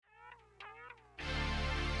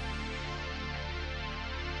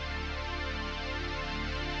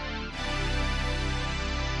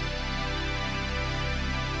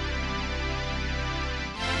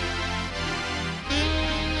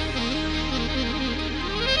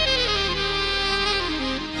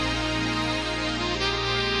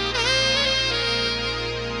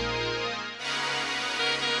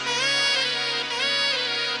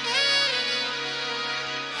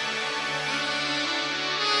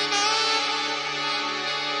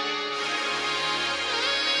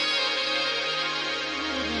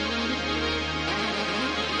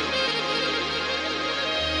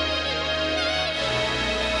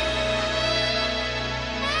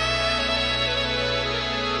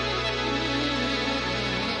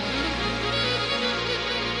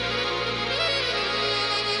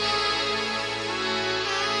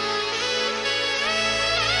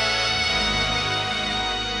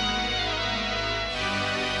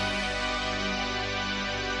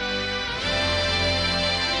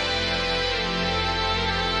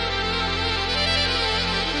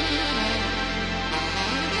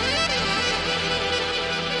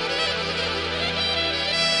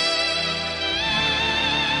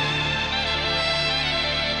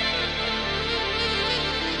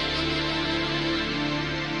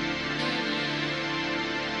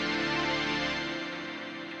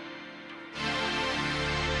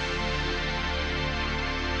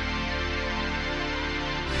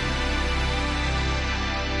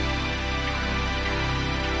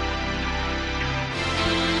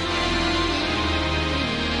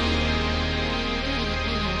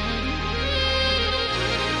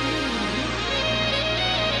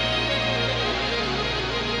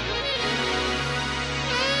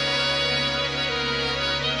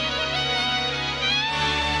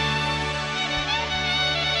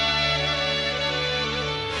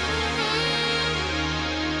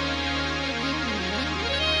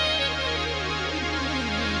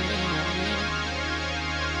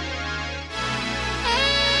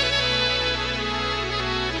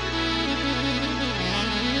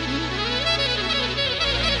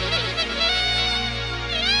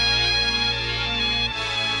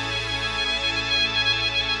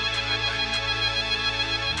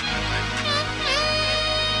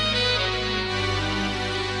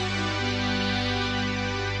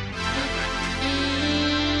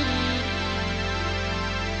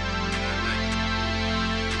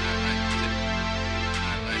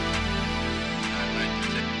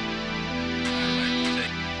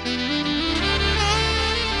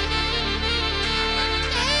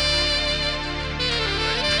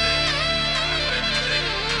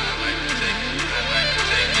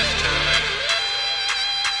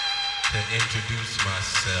introduce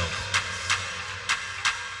myself.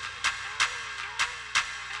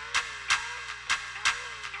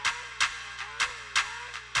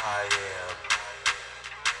 I am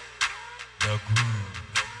the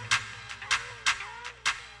groove.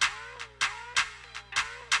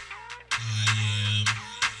 I am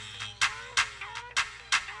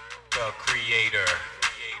the creator.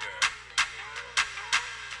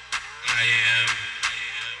 I am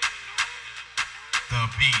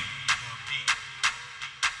the beat.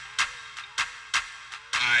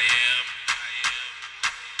 I am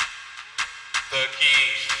the key.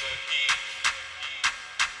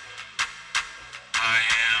 I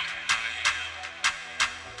am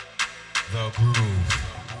the groove.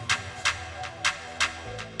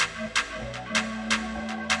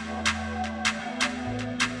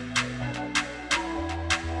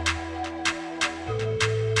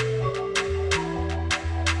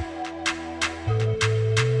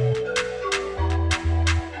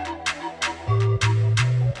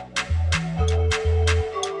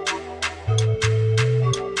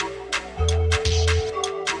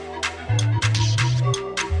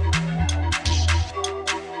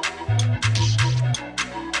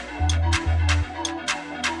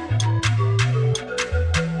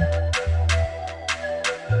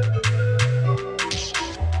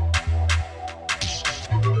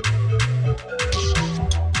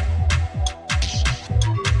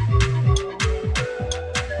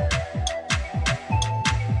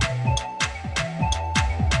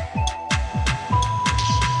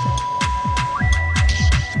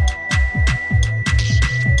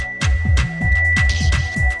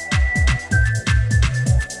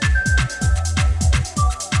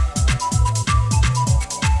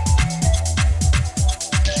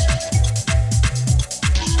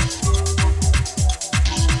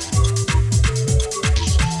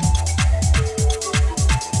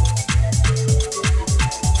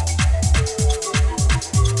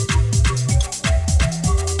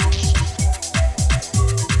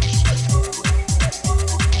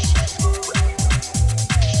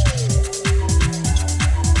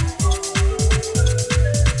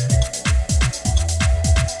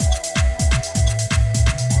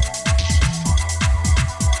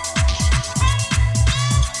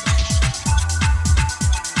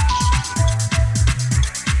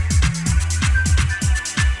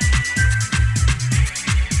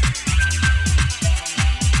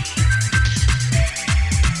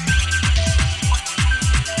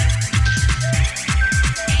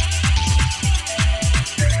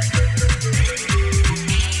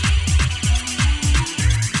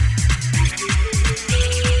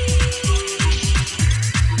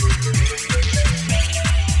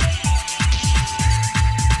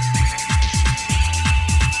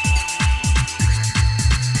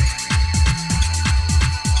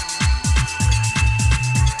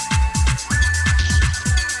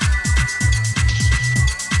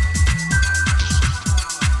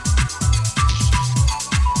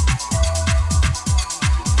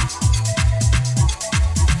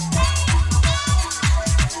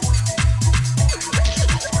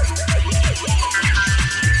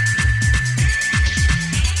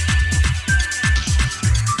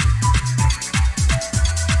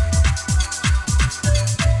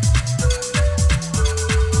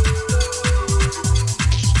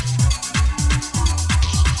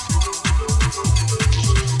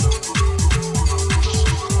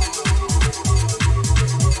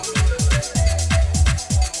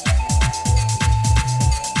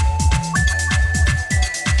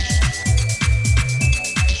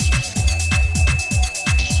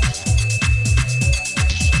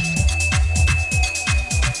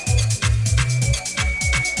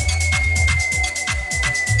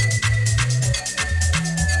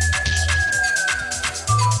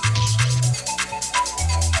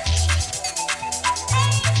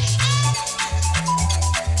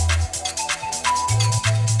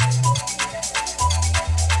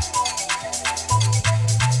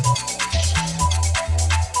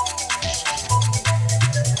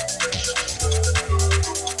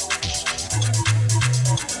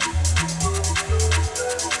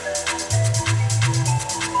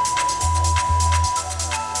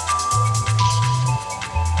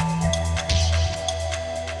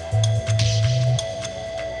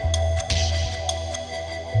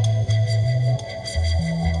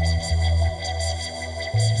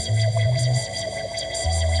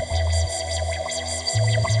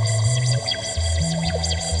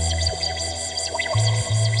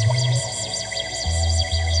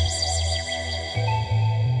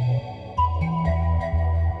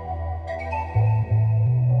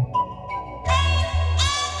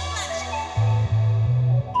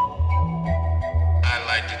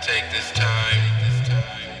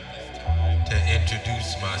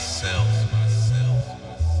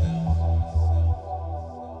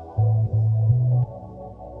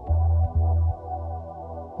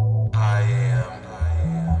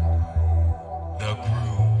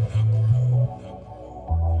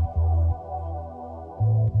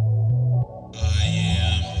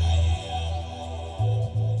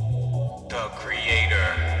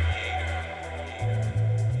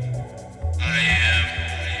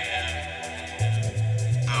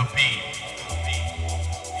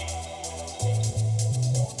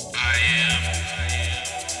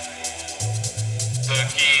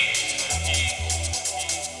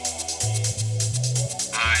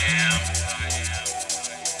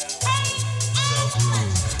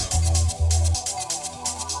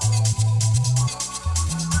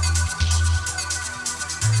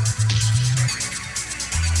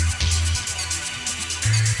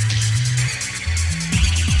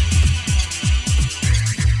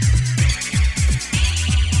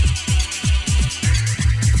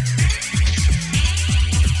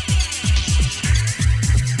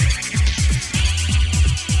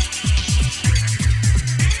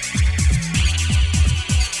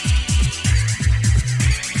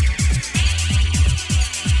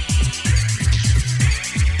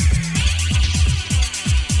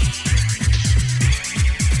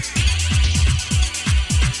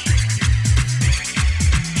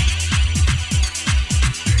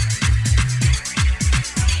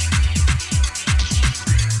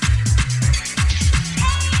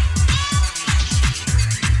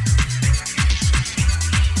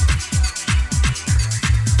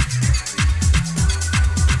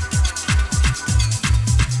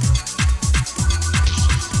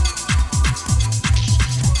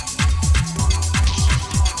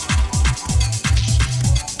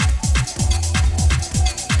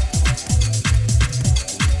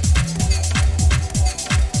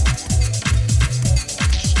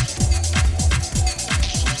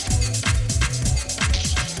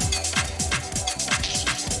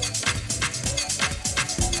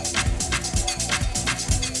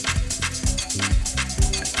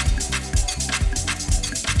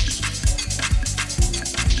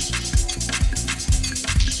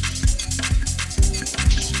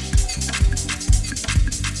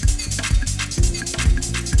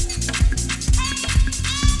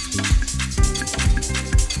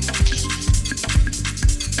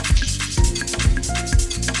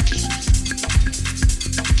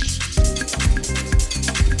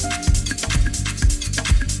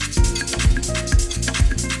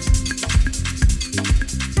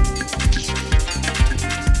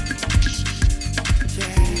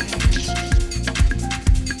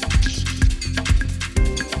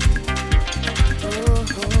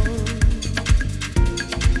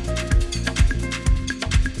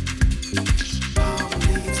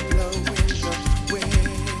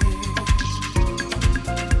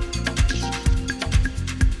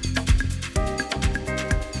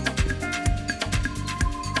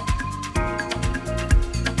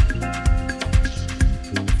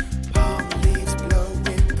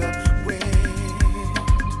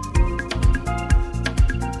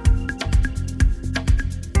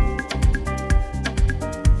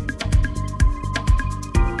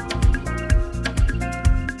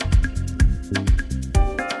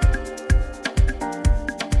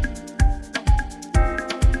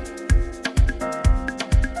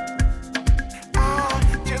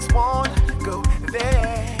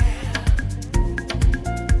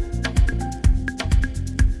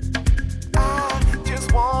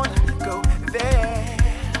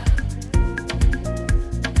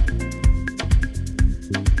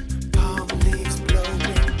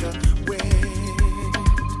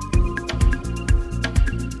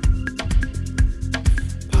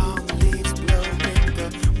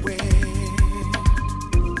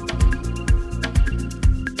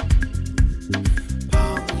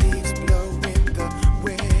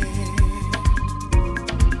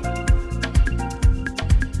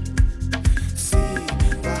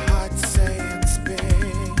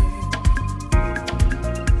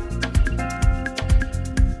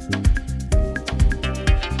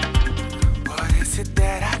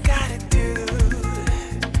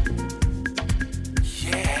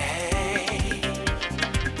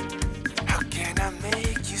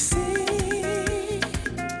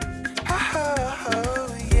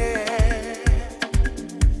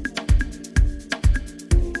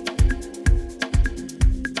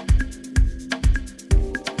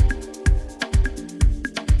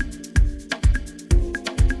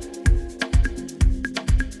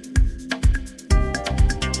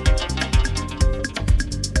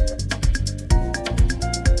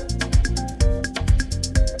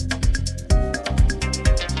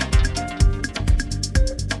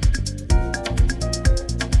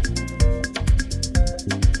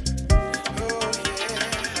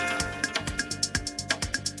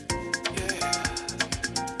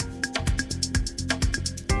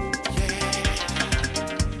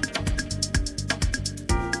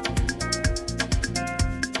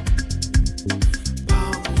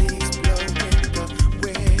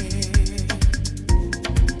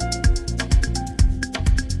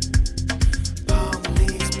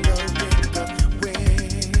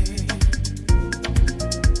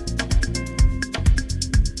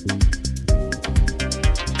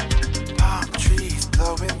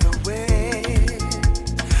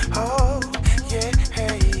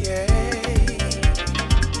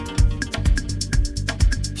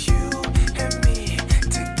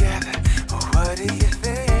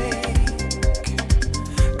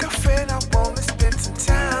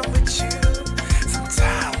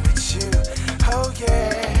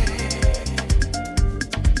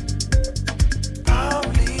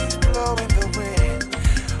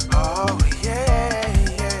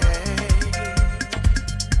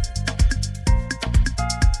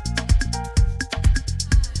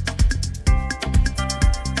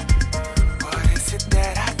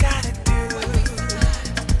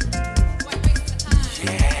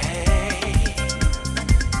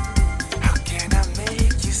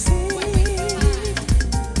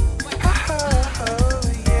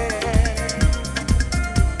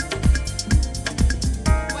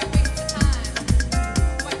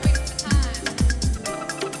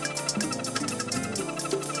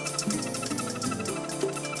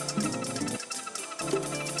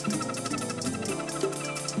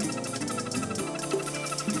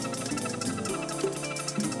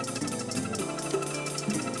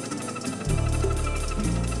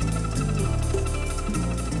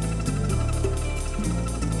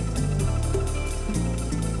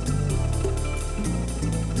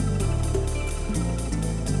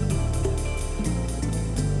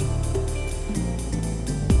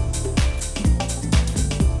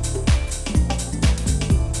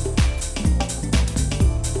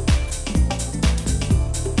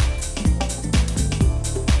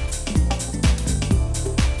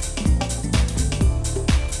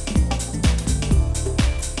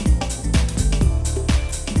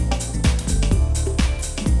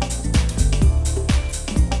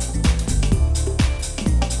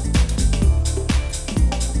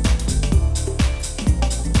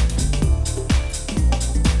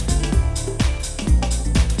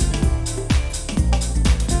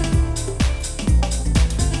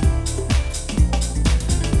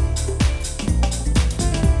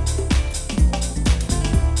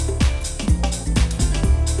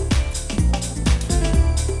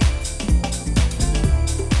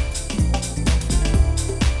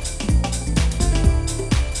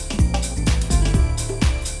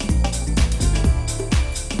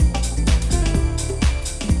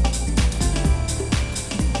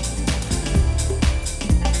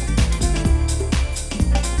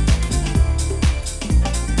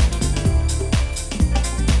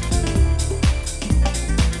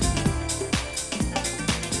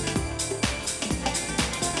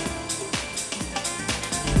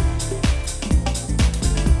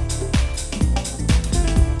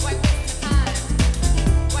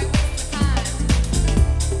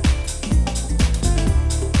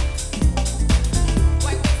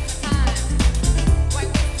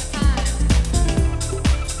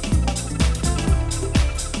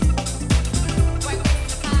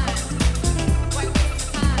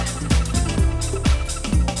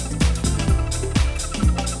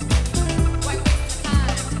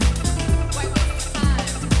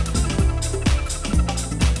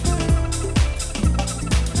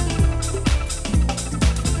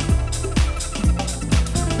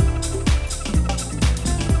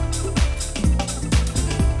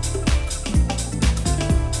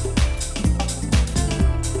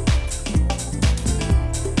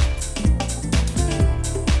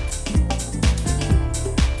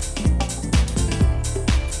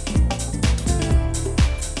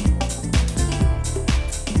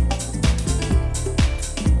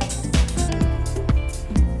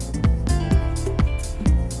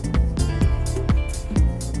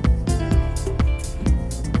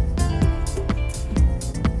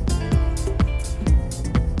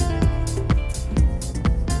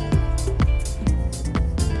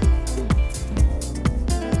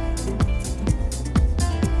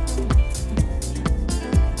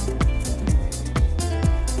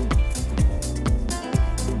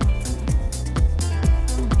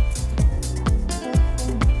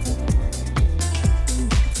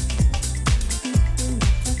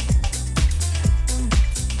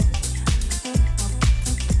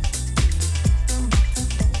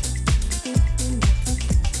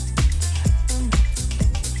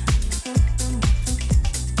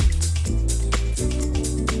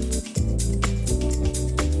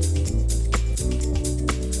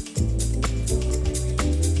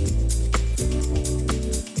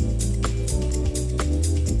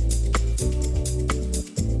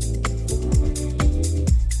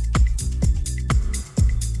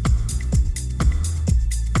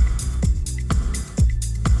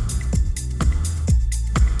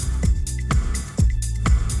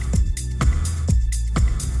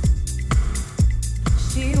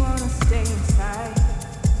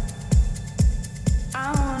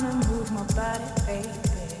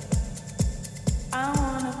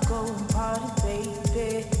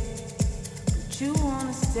 you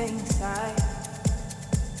wanna stay inside.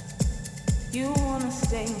 You wanna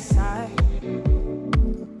stay inside.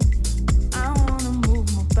 I wanna move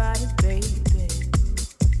my body, baby.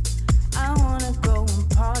 I wanna go and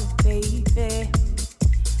party, baby.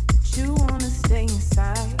 But you wanna stay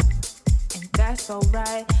inside, and that's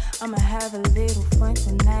alright. I'ma have a little fun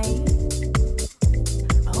tonight.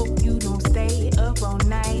 I hope you don't stay up all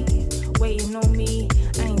night waiting on me.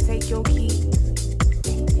 I ain't take your keys.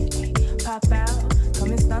 Pop out,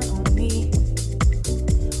 come and stunt on me.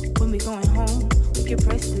 When we going home, we can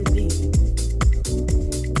press the beat.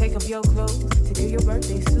 Take off your clothes to do your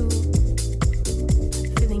birthday suit.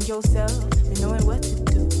 Feeling yourself and knowing what to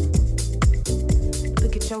do.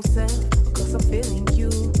 Look at yourself, because I'm feeling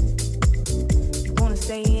you. You wanna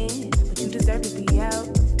stay in, but you deserve to be out.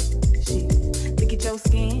 Shit, look at your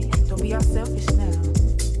skin, don't be all selfish now.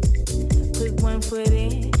 Put one foot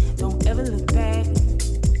in, don't ever look back.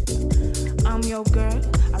 I'm your girl,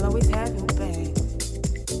 I'll always have your back.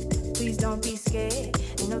 Please don't be scared,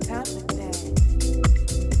 ain't no time for that.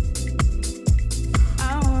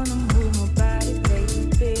 I wanna move my body,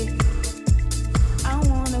 baby. I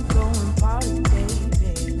wanna go and party,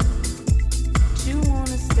 baby. But you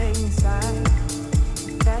wanna stay inside,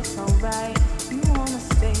 that's alright. You wanna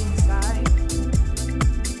stay inside.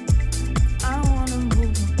 I wanna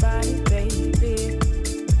move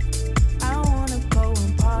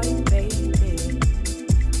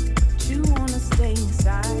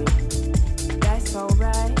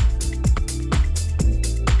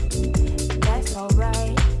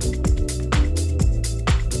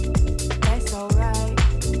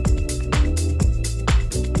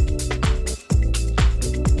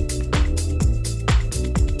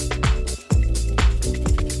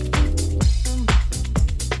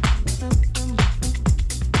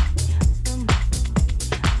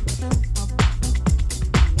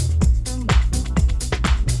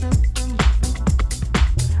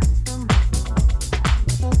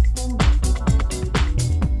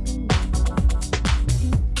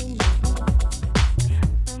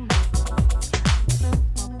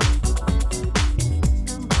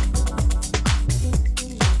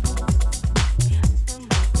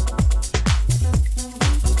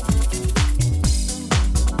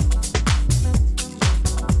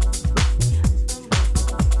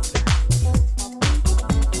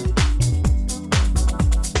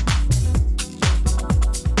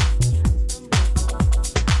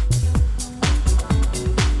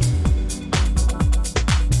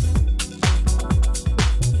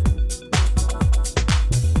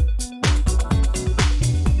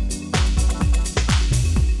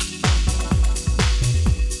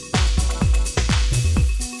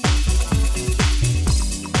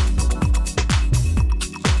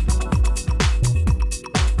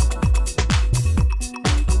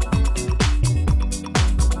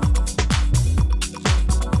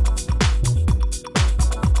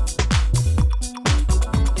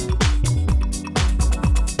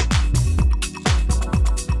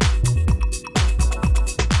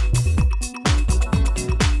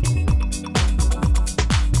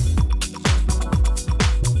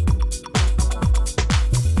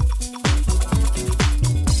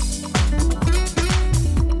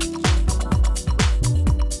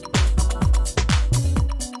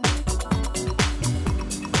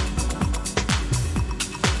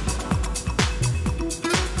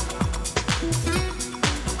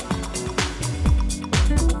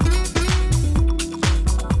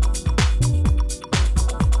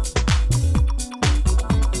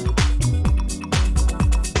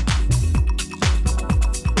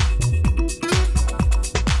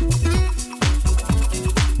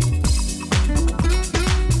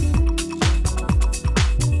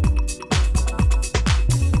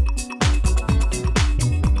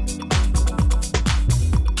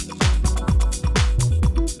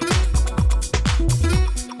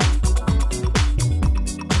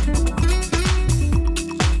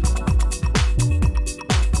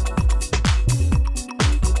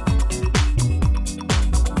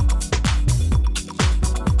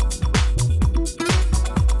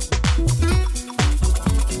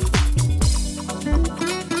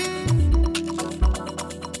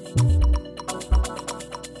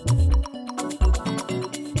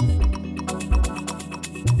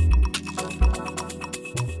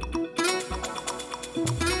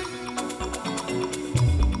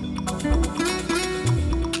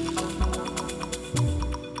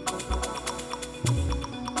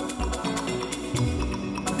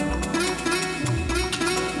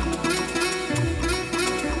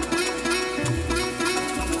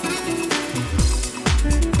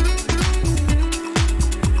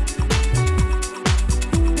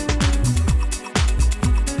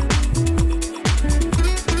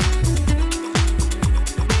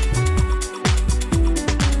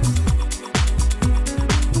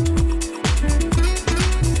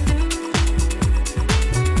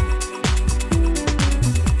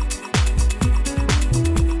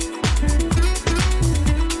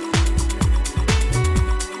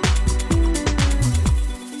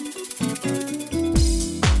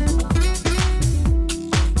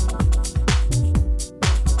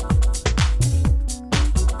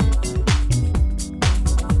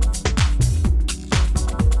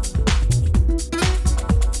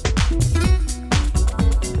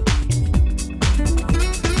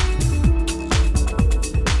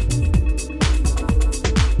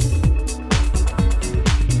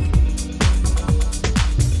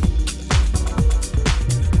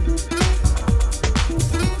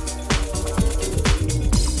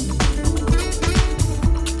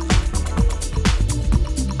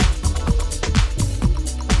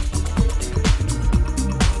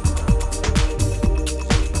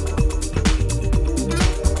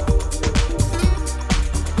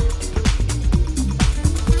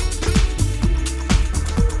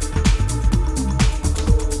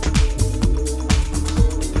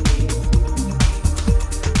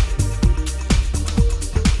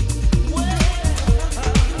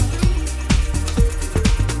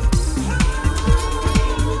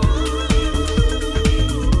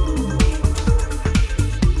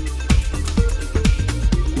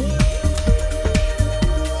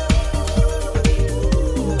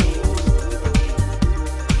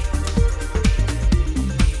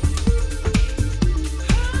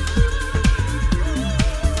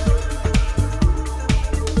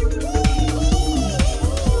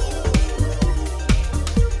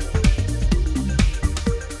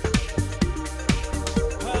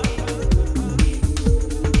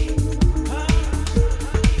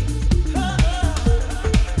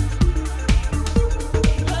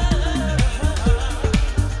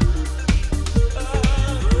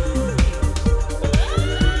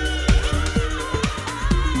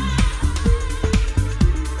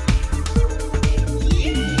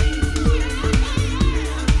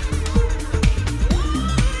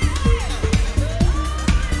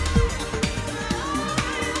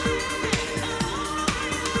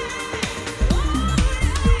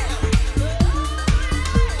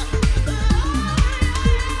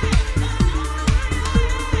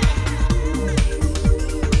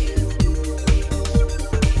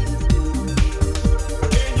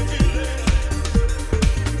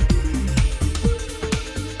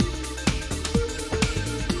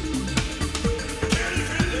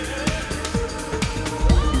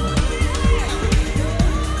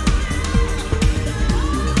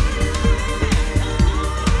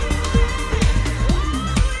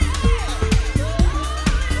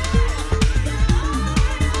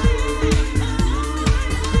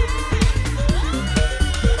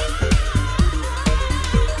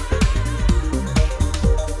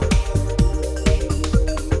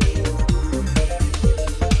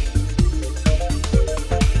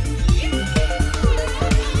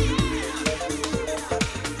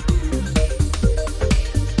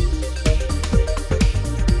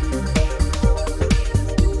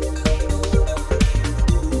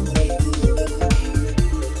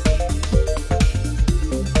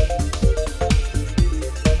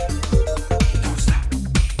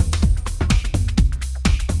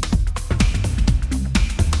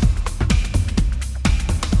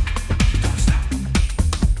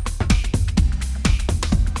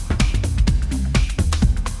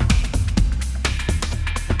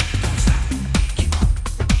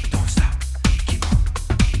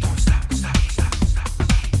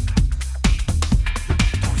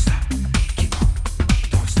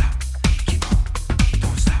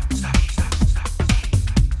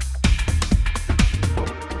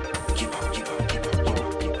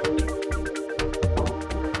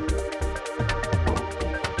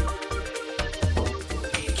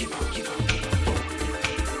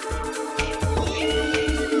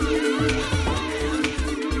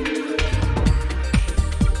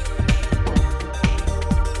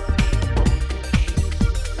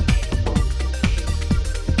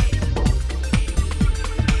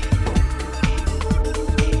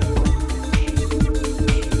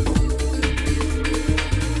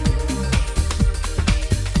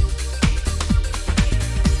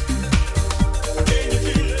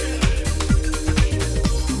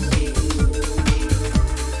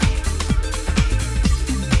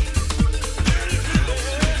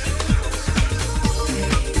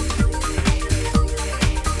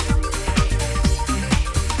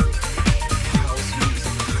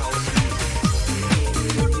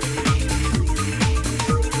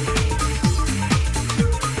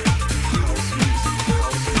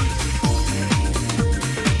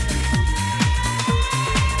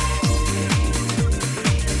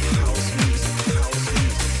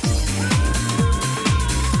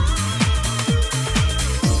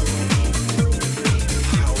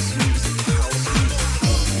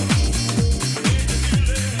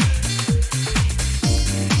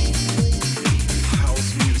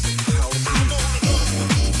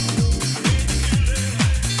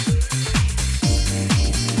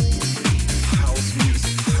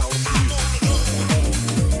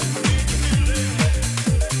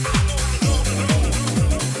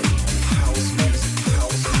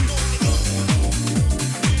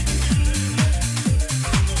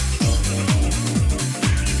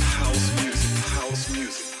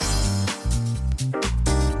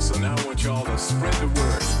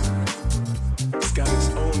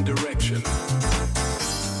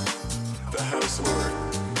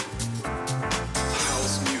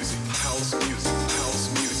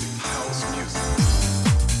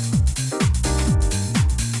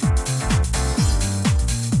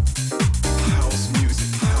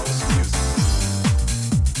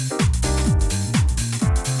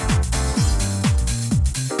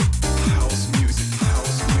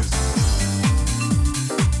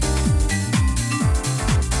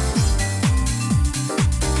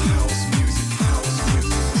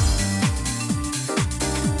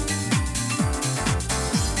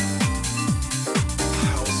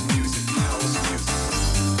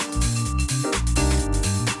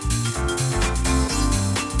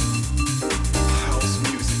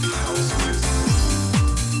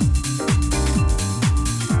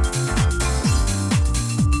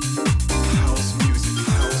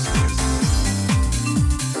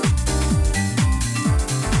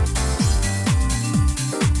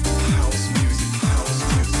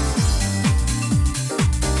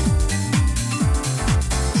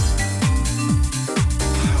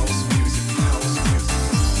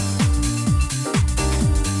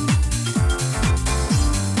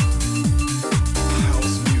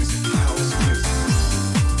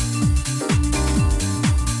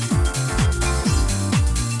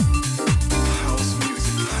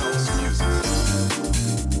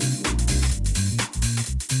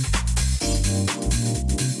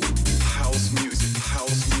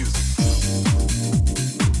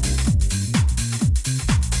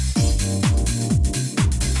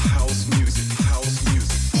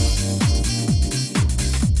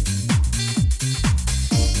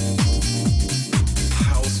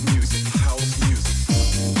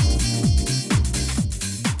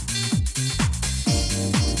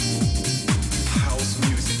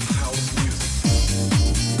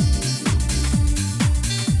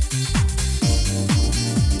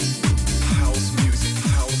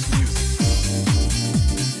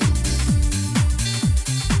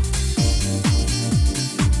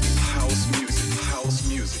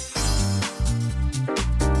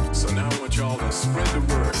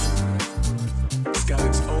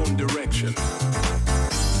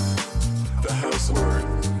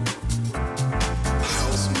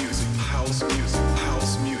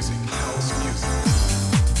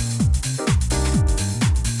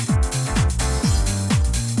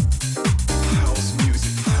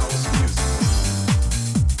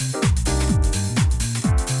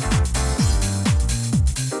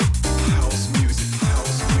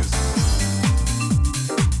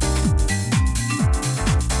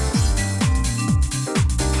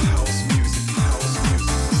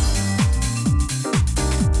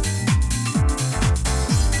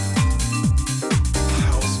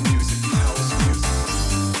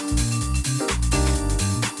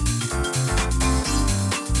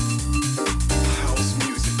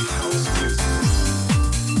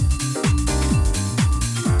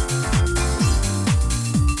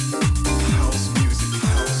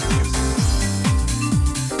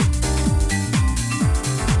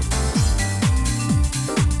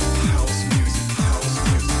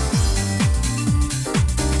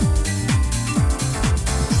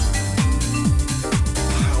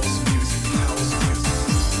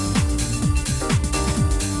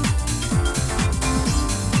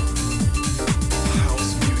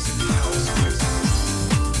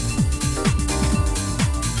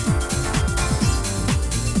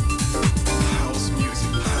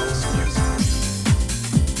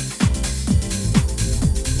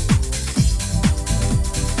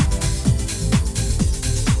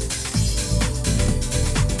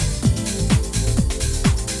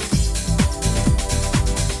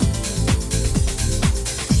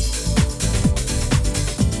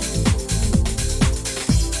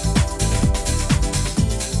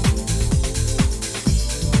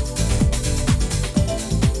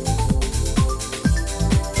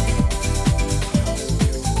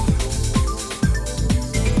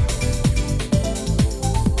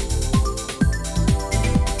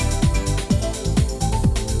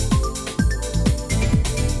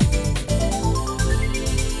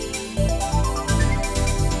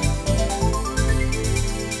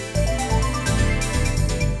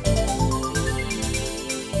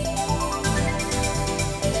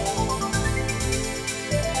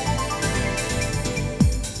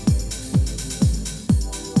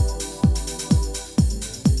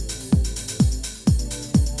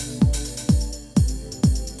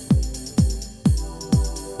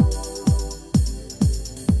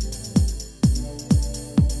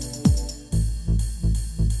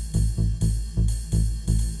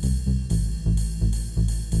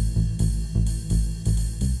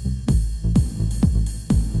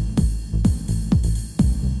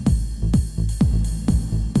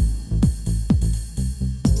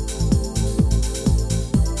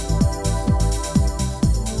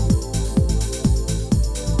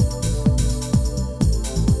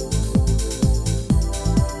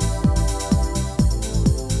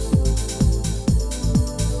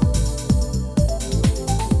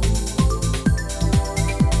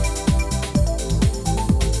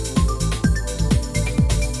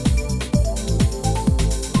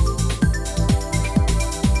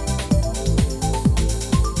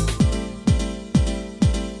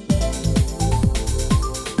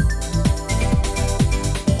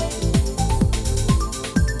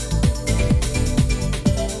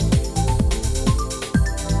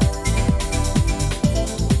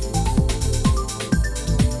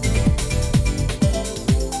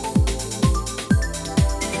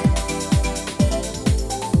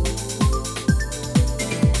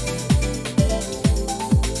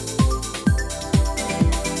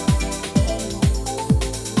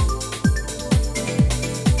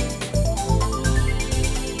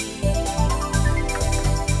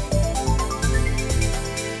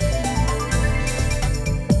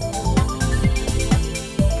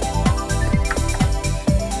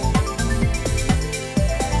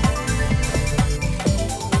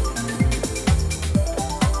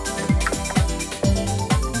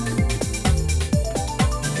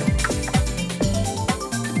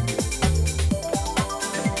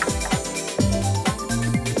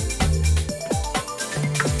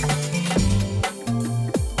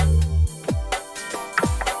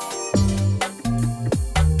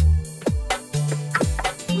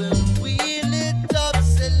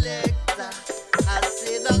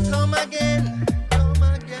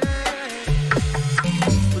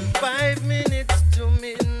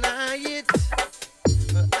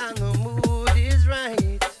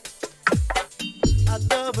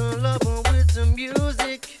double love with some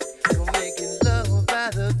music. You're making love by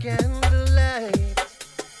the candlelight.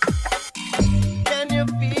 Can you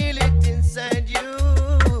feel it inside you?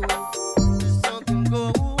 There's something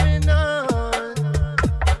going on.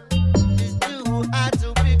 It's too hard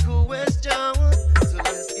to pick a question. So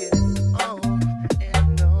let's get it on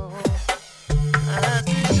and on. I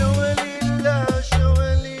say show a little love, show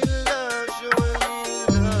a little love, show a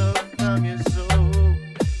little love from your soul.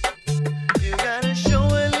 You gotta show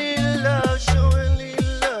a little love, show a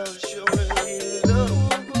little love, show a little love.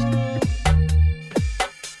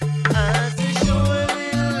 I say show a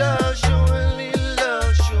little love, show a little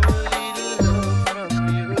love, show a little love from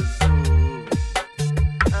your soul.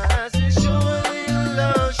 I say show a little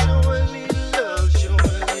love, show a little love, show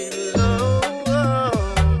a little love.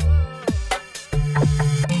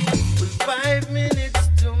 With 5 minutes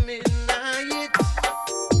to midnight,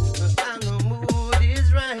 and the mood is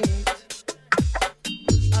right.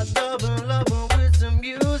 I double love with some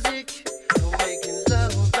music. You're making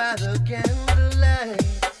love by the candlelight.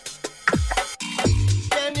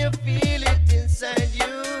 Can you feel it inside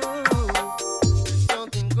you? There's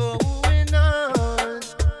something going on.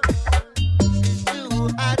 It's too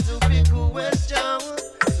hard to pick a question.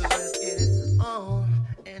 So let's get it on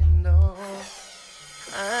and on.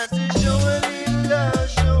 I say show a little love,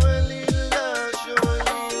 show a little love, show a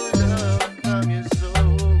little love from your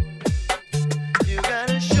soul. You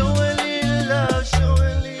gotta show a little love, show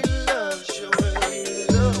a little love, show a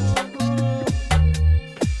little love.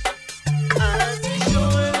 I say show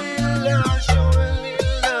a little love, show a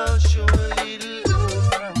little love, show a little love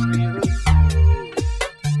from your soul.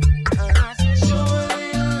 I say show a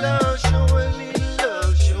little love, show a little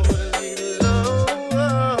love, show a little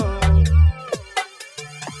love.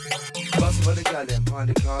 Bust for the gallon, pint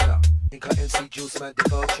the corner. Inca MC juice, man, the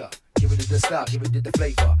culture. Give it the style, give it the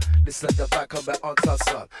flavor. Listen to the back, come back on top,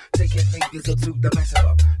 son. Taking niggas up to the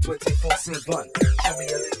maximum. 24/7. Show me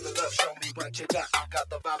a little love, show me what you got. I got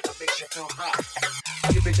the vibe that makes you feel hot.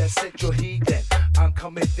 Give me that central heathen. I'm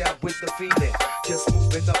coming down with the feeling. Just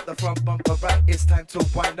moving up the front bumper right. It's time to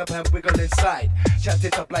wind up and wiggle inside. Chat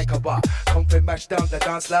it up like a bar. Comfy mash down the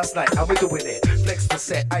dance last night. And we're doing it. Flex the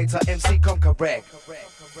set, I to MC, come correct.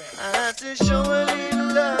 I say show a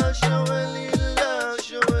little love, show a little love,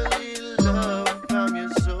 show a little love from your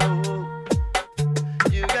soul.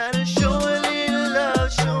 You gotta show a little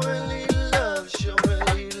love, show a little love, show a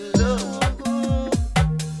little love.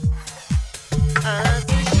 I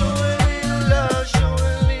say show a little love, show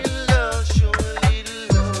a little love, show a little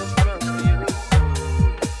love from your soul.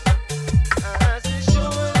 I say show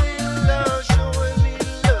a little love, show a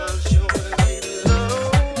little love, show a little love.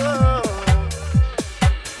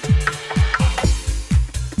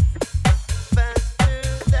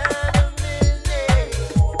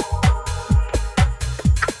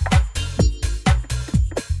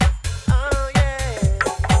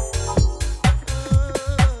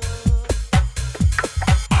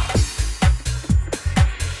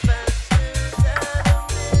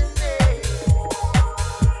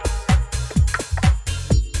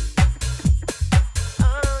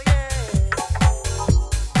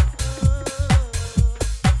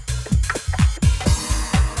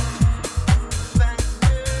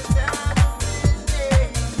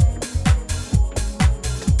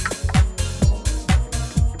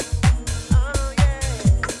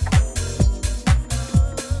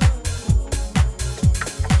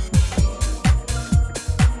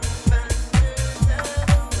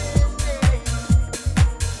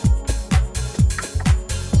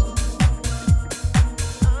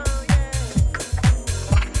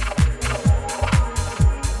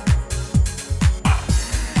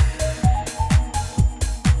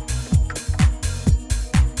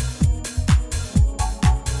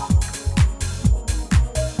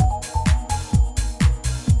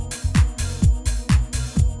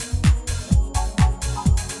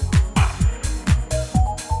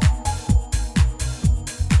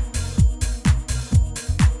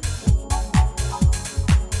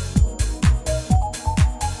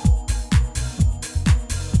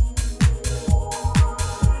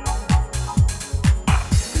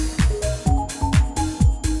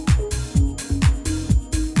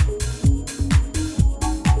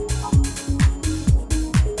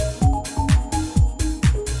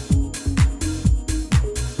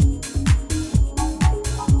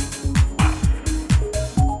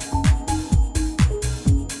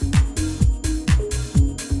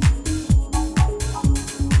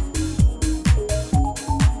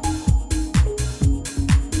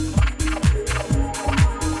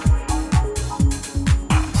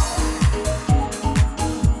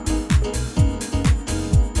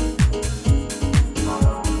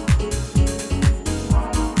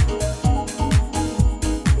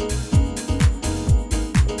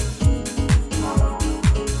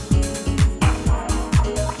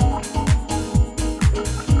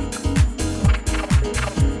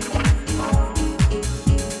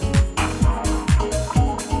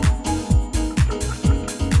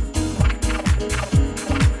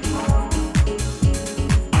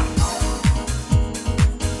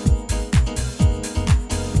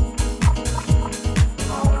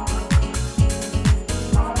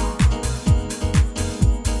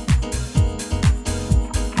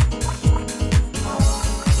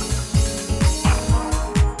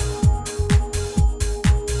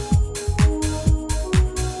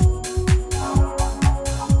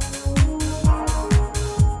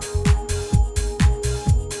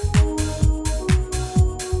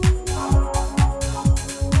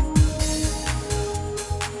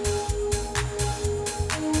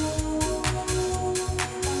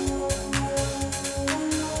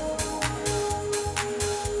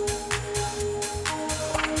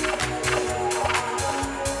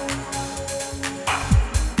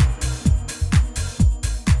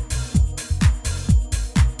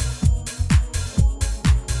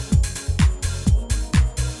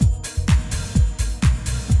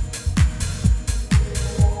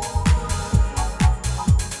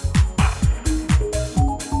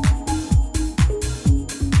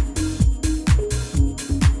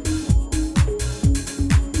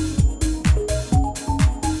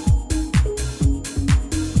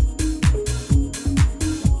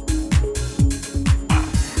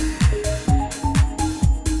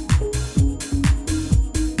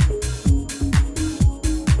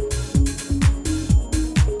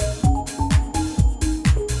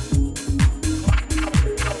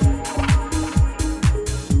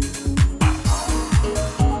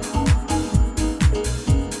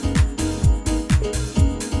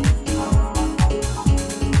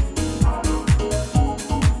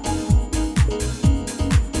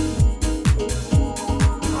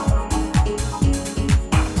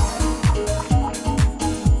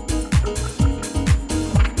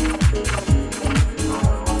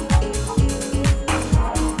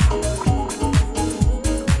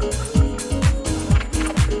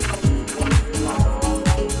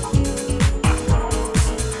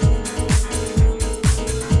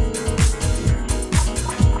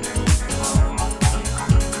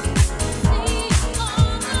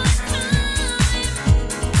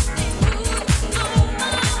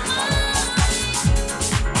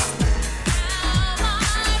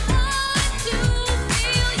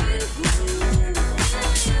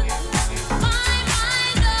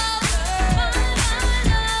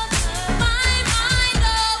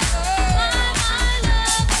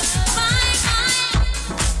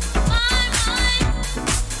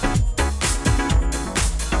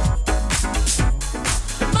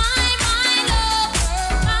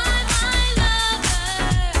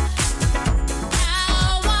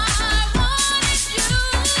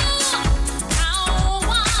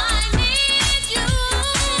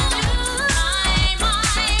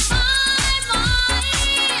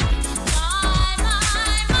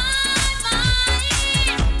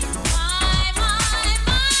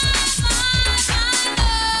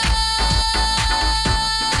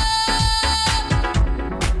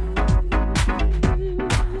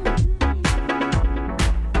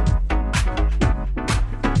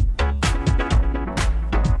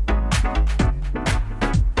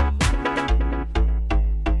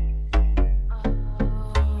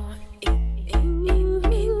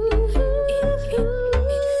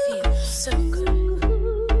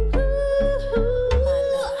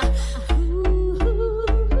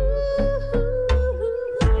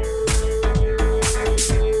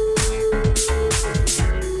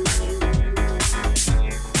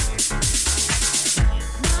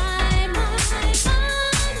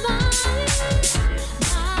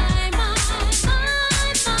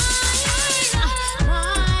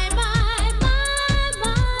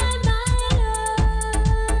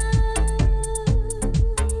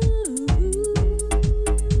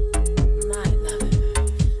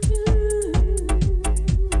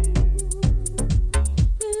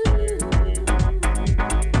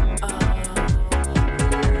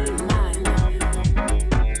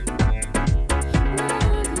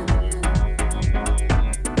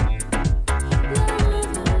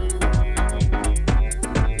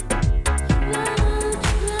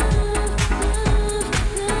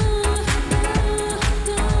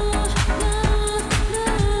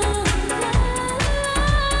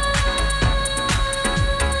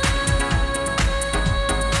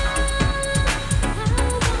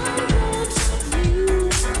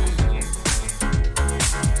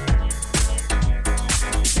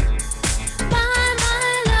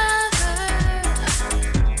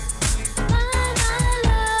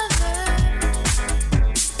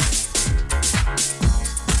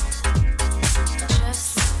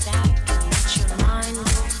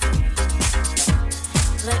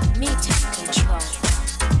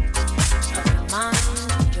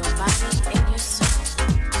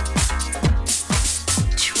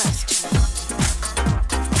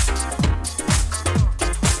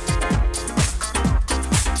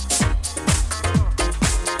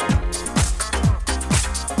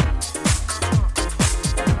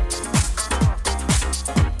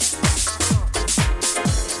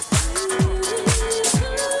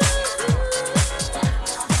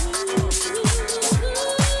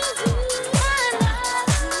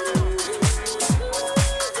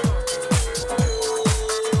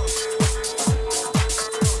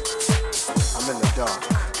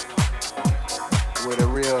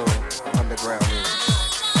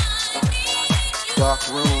 Dark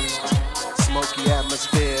room, smoky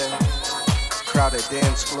atmosphere, crowded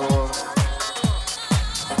dance floor.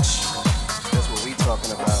 That's what we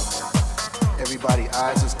talking about. Everybody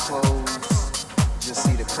eyes is closed. Just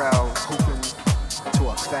see the crowd hooping to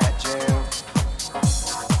a fat jam.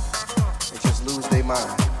 They just lose their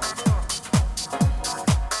mind.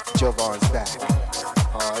 Jovan's back.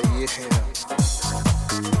 Oh yeah.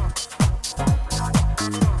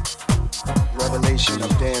 Revelation of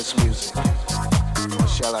dance music. Or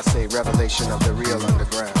shall I say revelation of the real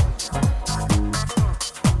underground.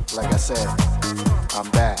 Like I said, I'm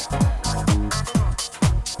back.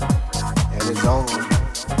 And it's on.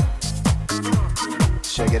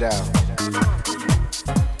 Check it out.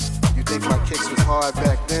 You think my kicks was hard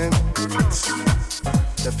back then?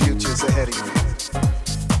 The future's ahead of you.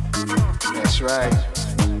 That's right.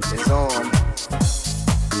 It's on.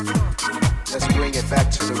 Let's bring it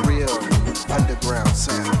back to the real underground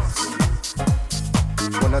sounds.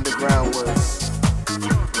 When underground was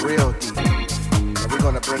real deep. And we're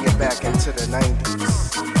gonna bring it back into the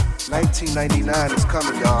 90s. 1999 is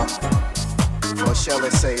coming, y'all. Or shall I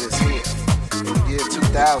say it's here. In the year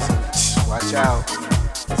 2000, watch out.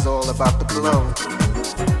 It's all about the blow.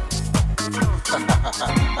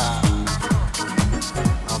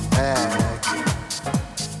 I'm back.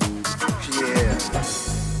 Yeah.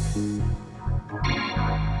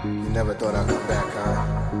 You never thought I'd come back,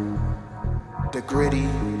 huh? The gritty,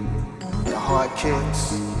 the hard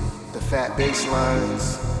kicks, the fat bass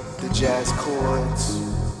lines, the jazz chords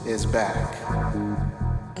is back.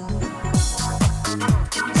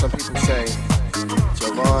 Some people say,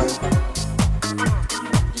 Javon,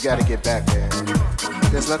 you gotta get back there.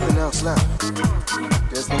 There's nothing else left.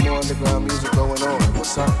 There's no more underground music going on.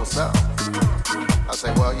 What's up, what's up? I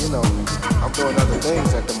say, well, you know, I'm doing other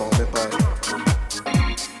things at the moment, but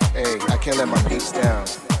hey, I can't let my peeps down.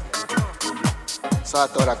 So I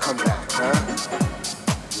thought I'd come back, huh?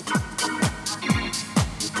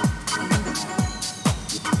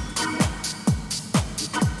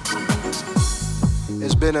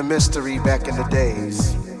 It's been a mystery back in the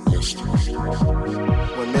days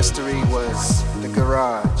when mystery was the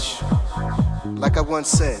garage. Like I once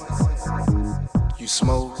said, you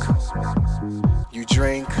smoke, you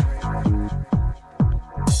drink, and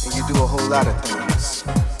you do a whole lot of things.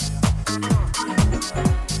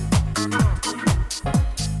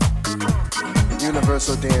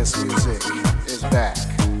 Universal dance music is back.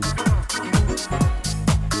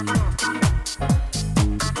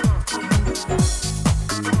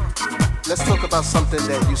 Let's talk about something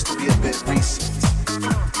that used to be a bit recent.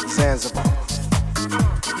 Zanzibar.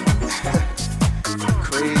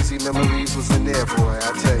 Crazy memories was in there, boy,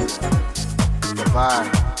 I tell you. The vibe,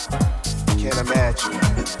 you can't imagine.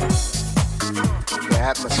 The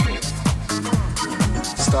atmosphere.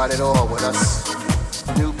 Started all with us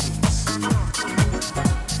newbies.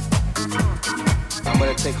 I'm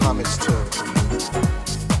gonna take homage to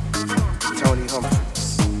Tony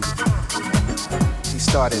Humphries. He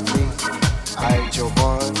started me. I,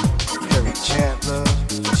 Jovan, Kerry Chandler,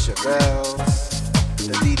 the Chevelles,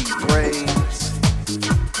 the Dee Braves,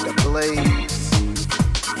 the Blades.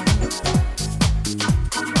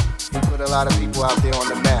 He put a lot of people out there on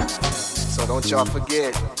the map. So don't y'all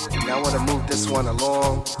forget. Now I want to move this one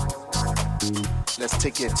along. Let's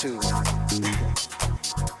take it to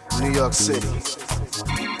New York City.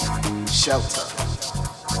 Shelter.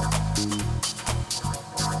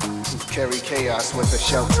 Carry chaos with the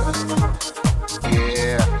Shelter.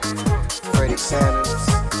 Yeah, Freddie Sanders,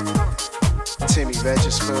 Timmy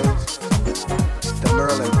Regisford, the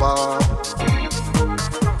Merlin Bob.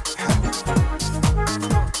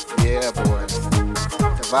 Yeah, boy,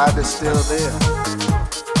 the vibe is still there.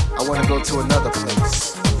 I want to go to another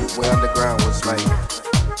place where underground was like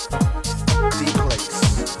the place.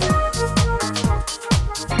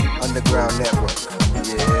 Underground Network,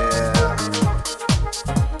 yeah.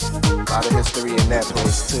 A lot of history in that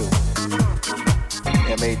place too.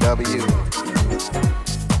 MAW.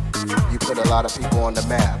 You put a lot of people on the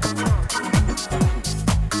map.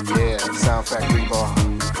 Yeah, Sound Factory Bar.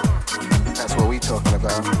 That's what we talking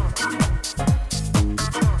about.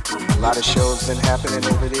 A lot of shows been happening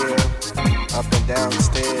over there, up and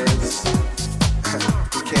downstairs.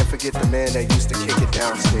 We can't forget the man that used to kick it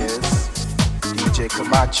downstairs, DJ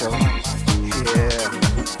Camacho. Yeah.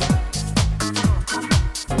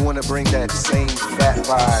 We want to bring that same fat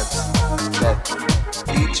vibes that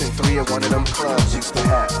each and three of one of them clubs used to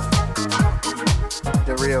have.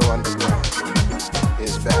 The real underground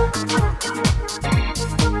is back.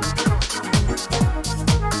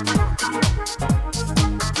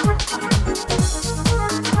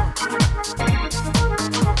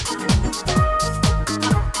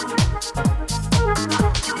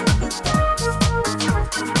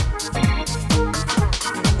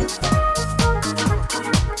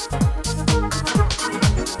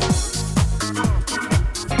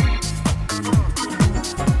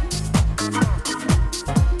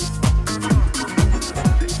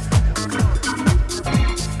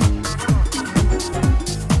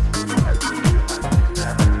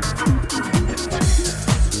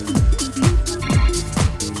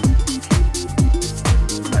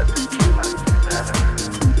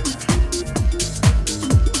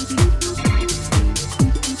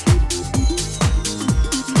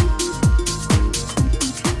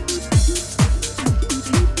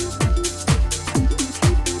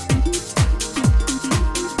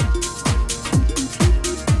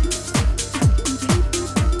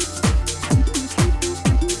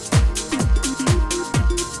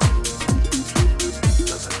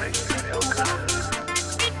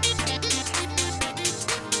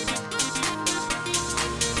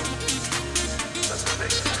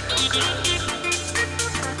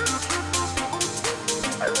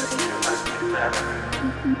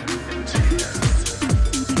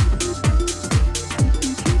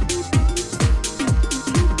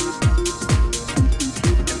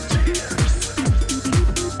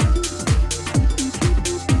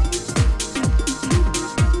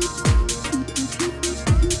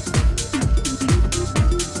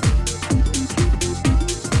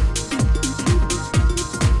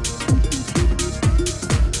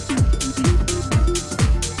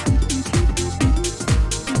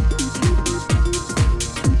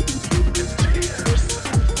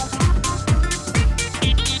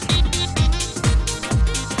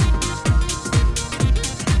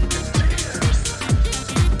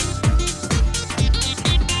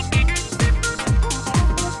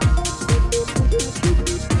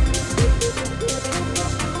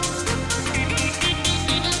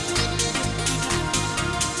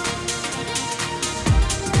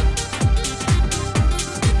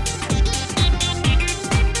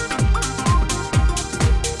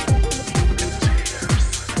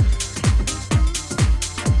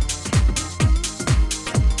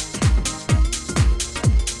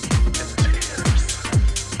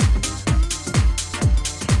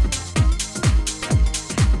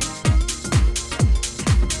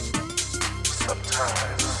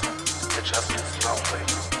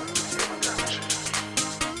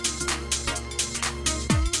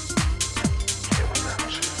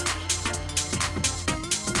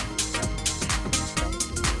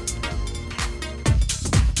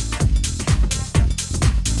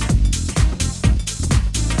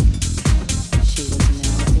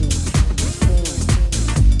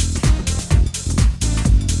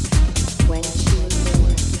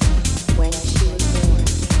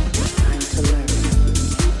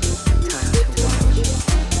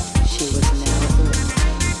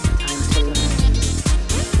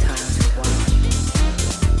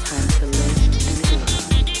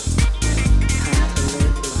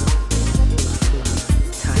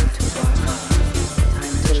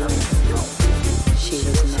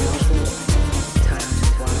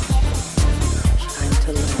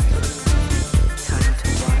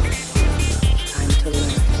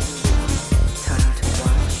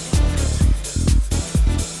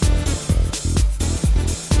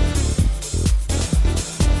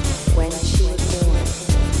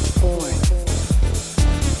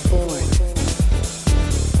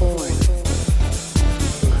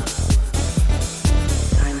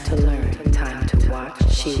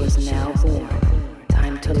 She was now born.